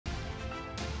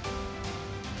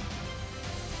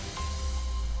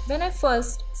When I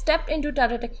first stepped into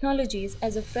Tata Technologies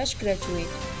as a fresh graduate,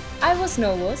 I was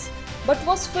nervous but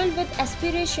was filled with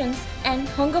aspirations and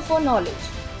hunger for knowledge.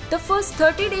 The first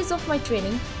 30 days of my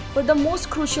training were the most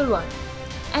crucial one,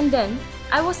 and then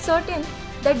I was certain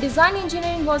that design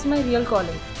engineering was my real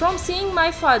calling. From seeing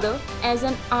my father as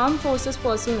an armed forces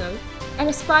personnel and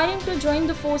aspiring to join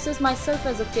the forces myself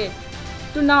as a kid,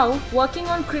 to now working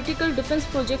on critical defense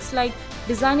projects like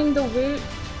designing the wheel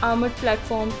armored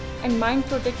platforms and mine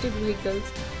protected vehicles,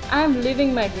 I am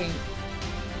living my dream.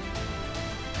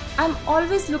 I am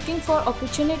always looking for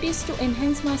opportunities to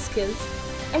enhance my skills,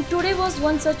 and today was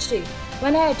one such day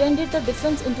when I attended the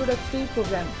Defense Introductory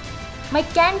Program. My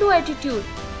can-do attitude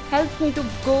helped me to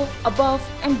go above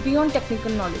and beyond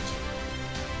technical knowledge.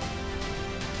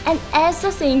 And as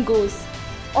the saying goes,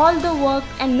 all the work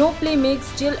and no play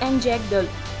makes Jill and Jack dull.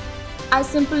 I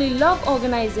simply love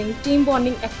organizing team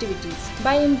bonding activities.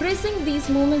 By embracing these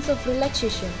moments of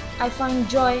relaxation, I find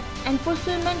joy and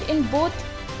fulfillment in both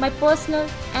my personal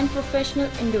and professional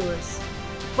endeavors.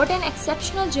 What an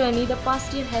exceptional journey the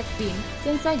past year has been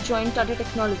since I joined Tata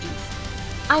Technologies.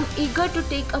 I'm eager to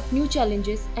take up new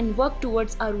challenges and work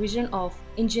towards our vision of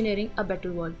engineering a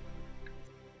better world.